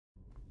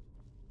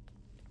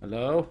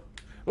Hello?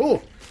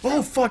 Oh!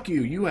 Oh, fuck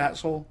you, you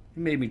asshole.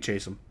 You made me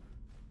chase him.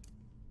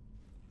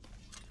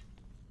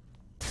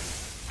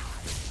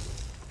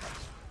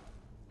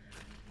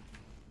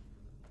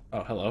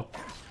 Oh, hello.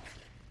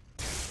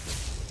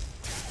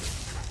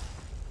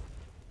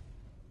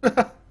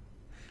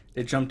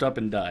 It jumped up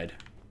and died.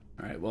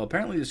 Alright, well,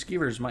 apparently the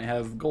skeevers might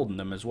have gold in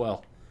them as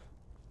well.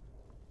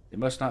 They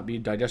must not be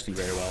digesting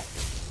very well.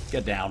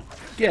 Get down.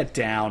 Get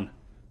down!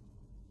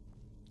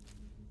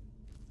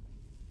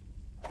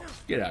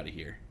 Get out of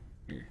here.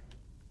 Here.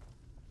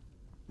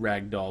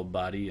 Ragdoll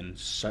body and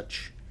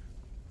such.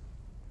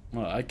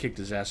 Well, I kicked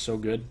his ass so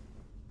good.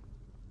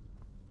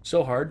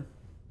 So hard.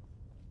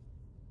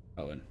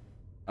 Oh, and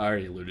I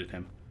already looted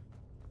him.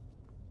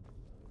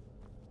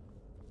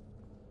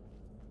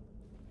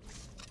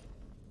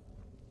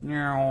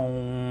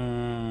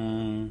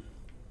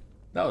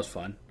 That was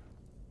fun.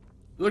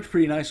 It looked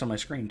pretty nice on my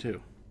screen,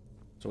 too.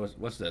 So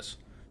what's this?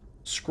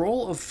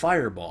 Scroll of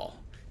Fireball.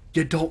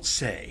 You don't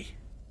say.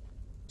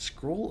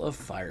 Scroll of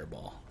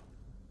Fireball.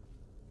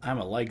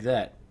 I'ma like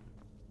that.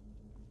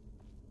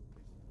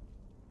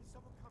 Is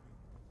someone coming?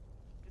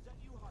 Is that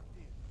you,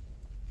 Hearthfire?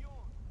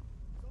 Bjorn,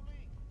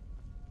 Soling.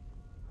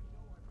 I know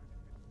I might have been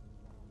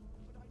wrong,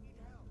 but I need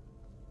help.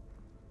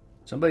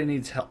 Somebody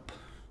needs help.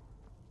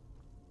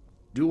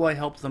 Do I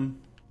help them?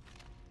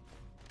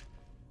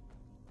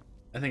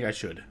 I think I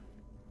should.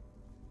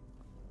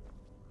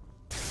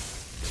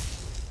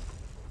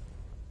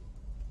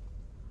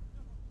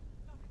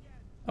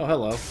 Oh,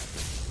 hello.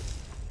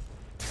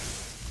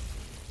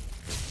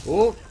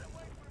 Oh!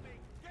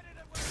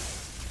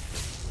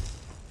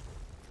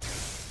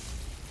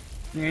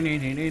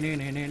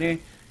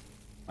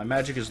 My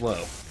magic is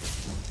low.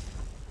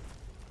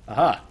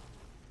 Aha!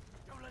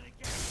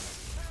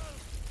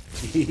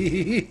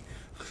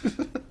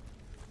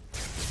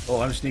 Oh,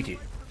 I'm sneaky.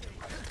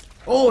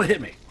 Oh, it hit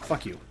me.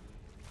 Fuck you.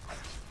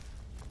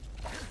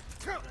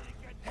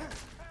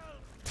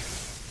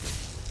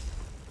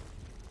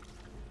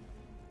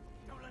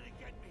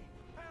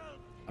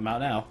 I'm out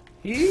now.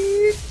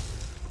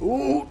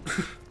 Ooh.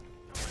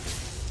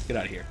 Get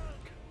out of here.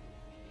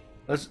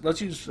 Let's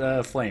use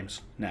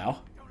flames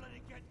now.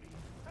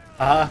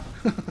 That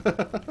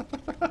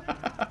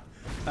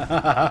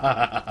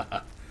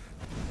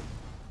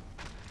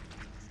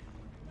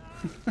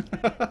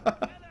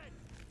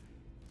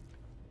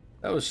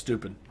was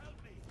stupid.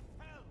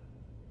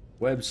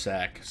 Web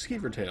sack,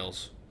 skeever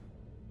tails,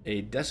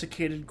 a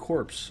desiccated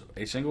corpse,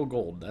 a single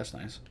gold. That's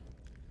nice.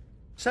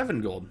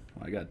 7 gold.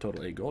 Well, I got a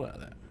total 8 gold out of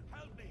that.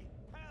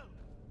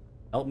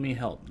 Help me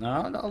help. No,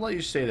 I'll let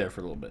you stay there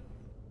for a little bit.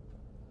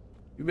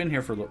 You've been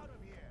here for a little.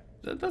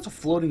 That's a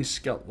floating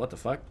skeleton. What the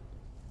fuck?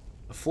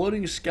 A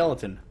floating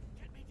skeleton.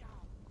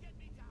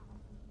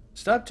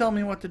 Stop telling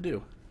me what to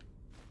do.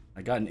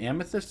 I got an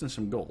amethyst and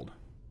some gold.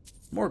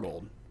 More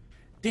gold.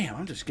 Damn,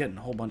 I'm just getting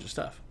a whole bunch of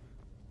stuff.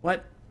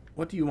 What?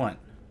 What do you want?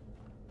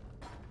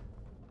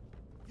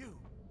 You,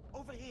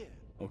 over here.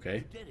 Okay.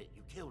 You did it.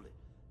 You killed it.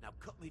 Now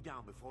cut me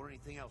down before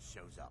anything else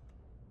shows up.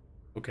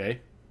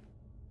 Okay.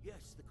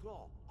 Yes, the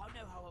claw. I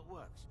know how it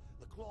works.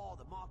 The claw,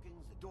 the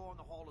markings, the door in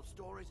the Hall of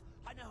Stories.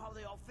 I know how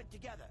they all fit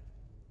together.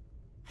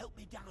 Help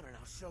me down and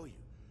I'll show you.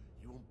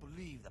 You won't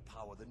believe the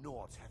power the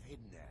Nords have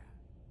hidden there.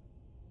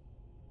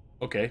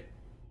 Okay.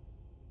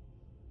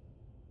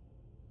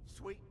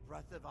 Sweet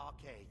breath of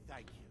arcade,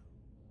 thank you.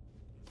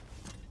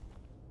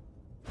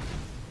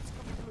 It's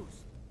coming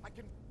loose.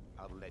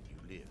 I'll let you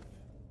live.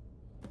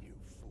 You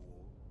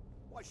fool.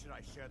 Why should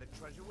I share the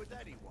treasure with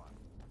anyone?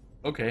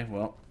 Okay,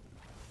 well.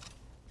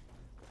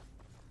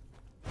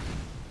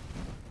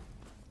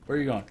 Where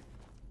are you going?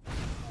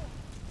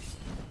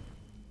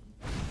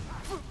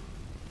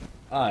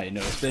 I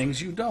know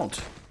things you don't.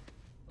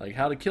 Like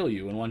how to kill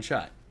you in one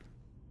shot.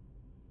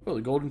 Oh,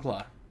 the golden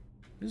claw.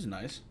 This is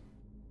nice.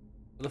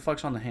 What the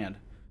fuck's on the hand?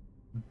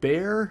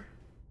 Bear.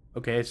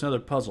 Okay, it's another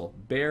puzzle.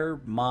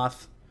 Bear,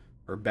 moth,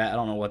 or bat. I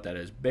don't know what that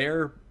is.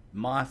 Bear,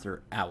 moth,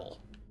 or owl.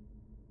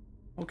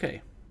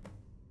 Okay.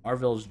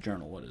 Arville's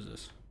journal. What is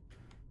this?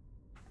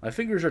 My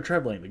fingers are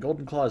trembling. The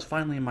golden claw is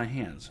finally in my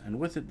hands, and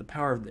with it the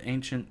power of the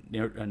ancient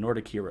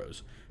Nordic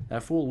heroes.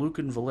 That fool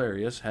Lucan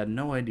Valerius had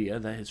no idea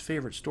that his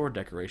favorite store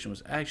decoration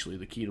was actually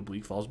the key to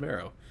Bleak Falls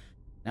Barrow.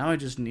 Now I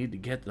just need to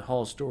get the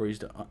Hall of Stories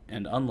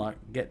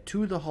get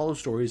to the Hall of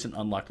Stories and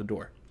unlock the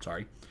door.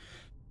 Sorry.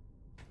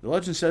 The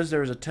legend says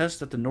there is a test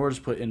that the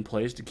Nords put in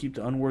place to keep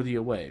the unworthy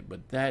away,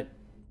 but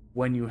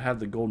when you have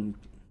the golden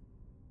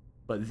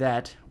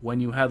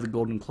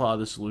claw,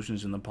 the solution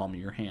is in the palm of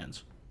your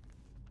hands.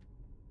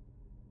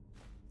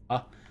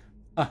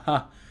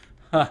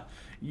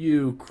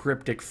 You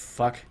cryptic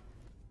fuck.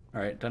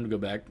 Alright, time to go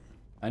back.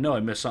 I know I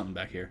missed something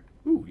back here.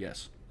 Ooh,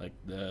 yes. Like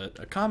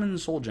a common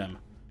soul gem.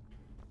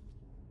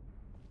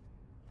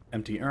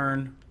 Empty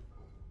urn.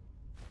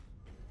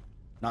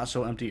 Not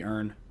so empty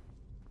urn.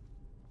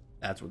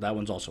 That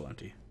one's also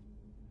empty.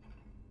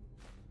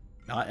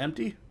 Not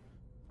empty?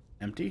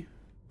 Empty?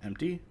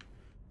 Empty?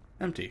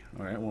 Empty.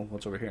 Alright, well,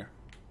 what's over here?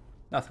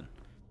 Nothing.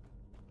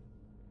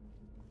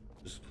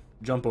 Just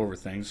jump over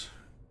things.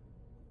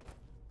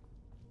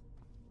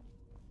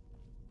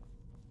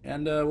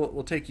 And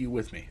we'll take you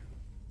with me.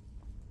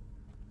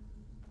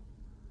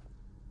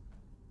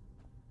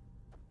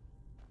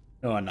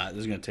 No, I'm not.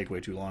 This is going to take way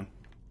too long.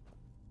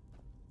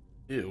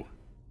 Ew.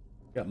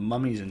 Got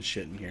mummies and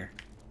shit in here.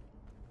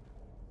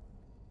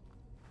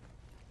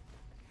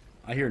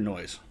 I hear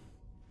noise.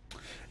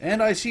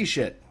 And I see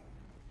shit.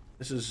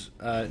 This is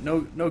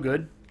no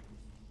good.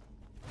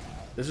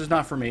 This is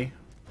not for me.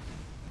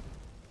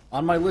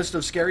 On my list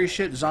of scary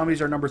shit,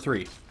 zombies are number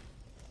 3.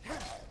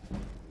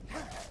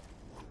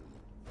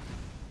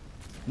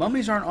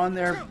 Mummies aren't on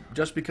there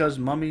just because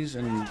mummies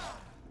are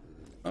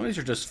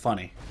just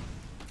funny.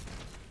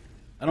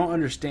 I don't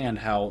understand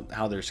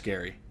how they're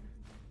scary.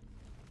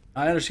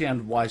 I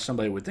understand why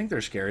somebody would think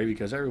they're scary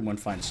because everyone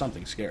finds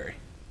something scary.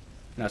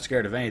 You're not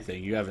scared of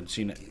anything. You haven't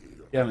seen it.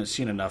 You haven't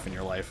seen enough in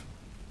your life.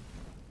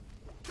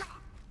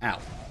 Ow.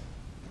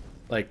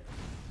 Like,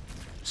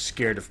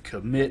 scared of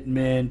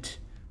commitment,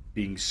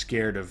 being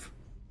scared of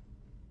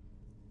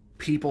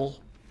people.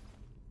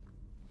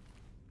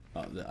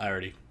 Oh, I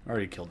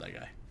already killed that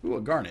guy. Ooh,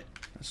 a garnet.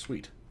 That's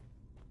sweet.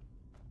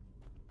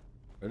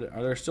 Are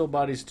there still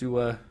bodies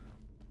to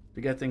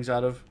get things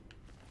out of?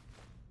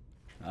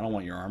 I don't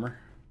want your armor.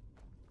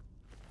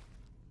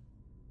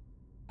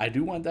 I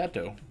do want that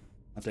though.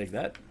 I'll take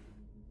that.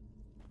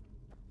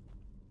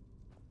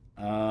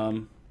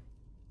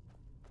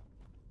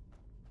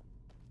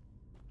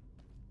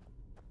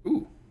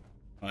 Ooh,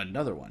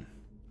 another one.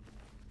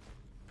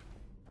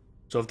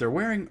 So if they're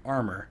wearing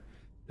armor,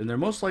 then they're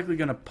most likely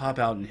going to pop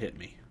out and hit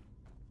me.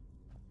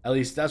 At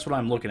least that's what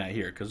I'm looking at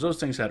here, because those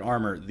things had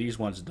armor, these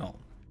ones don't.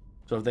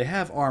 So if they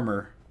have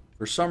armor,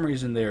 for some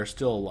reason they are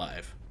still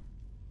alive.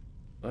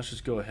 Let's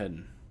just go ahead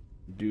and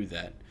do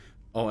that.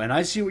 Oh, and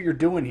I see what you're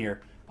doing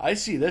here. I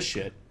see this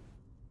shit.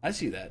 I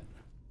see that.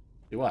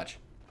 You watch.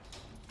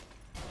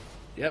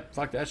 Yep,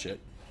 fuck that shit.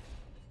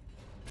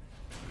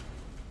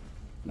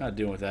 Not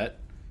dealing with that.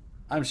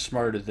 I'm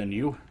smarter than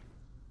you.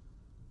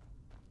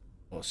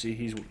 Well, see,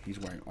 he's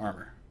wearing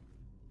armor.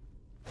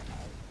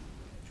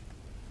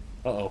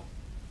 Uh-oh.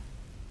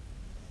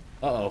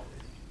 Uh-oh.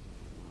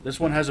 This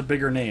one has a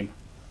bigger name.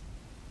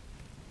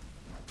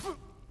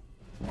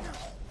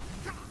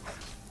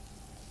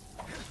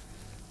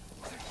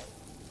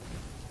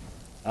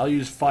 I'll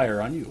use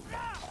fire on you.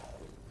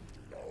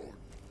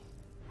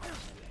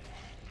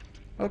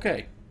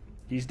 Okay.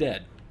 He's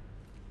dead.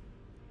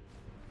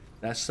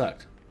 That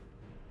sucked.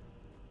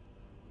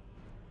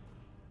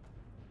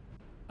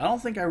 I don't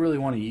think I really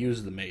want to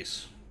use the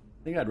mace.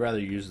 I think I'd rather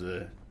use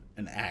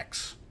an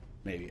axe.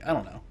 Maybe. I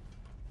don't know.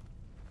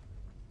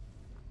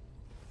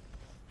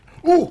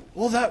 Ooh!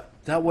 Well,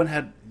 that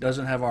one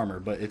doesn't have armor,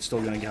 but it's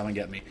still going to come and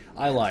get me.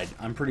 I lied.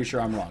 I'm pretty sure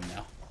I'm wrong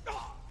now.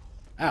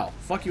 Ow.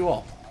 Fuck you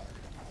all.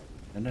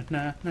 I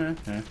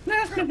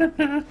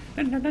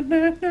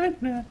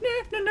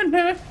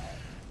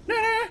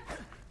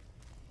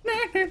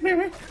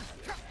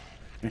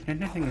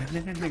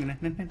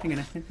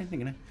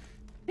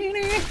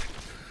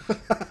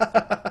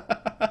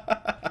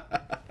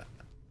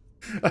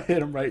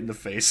hit him right in the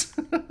face.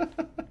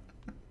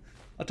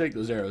 I'll take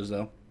those arrows,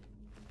 though.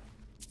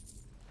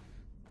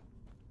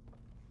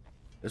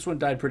 This one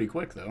died pretty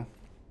quick, though.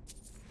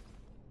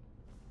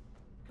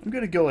 I'm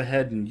going to go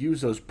ahead and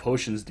use those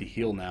potions to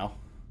heal now.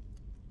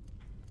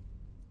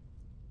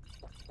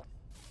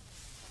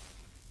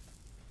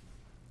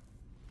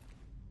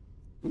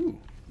 Ooh,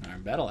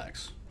 iron battle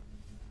axe.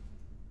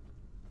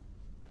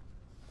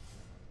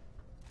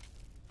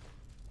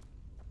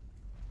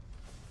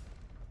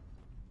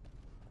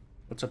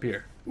 What's up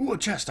here? Ooh, a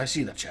chest. I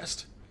see the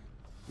chest.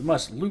 We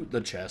must loot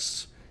the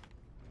chests.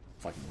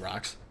 Fucking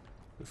rocks.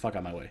 Get the fuck out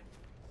of my way.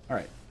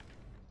 Alright.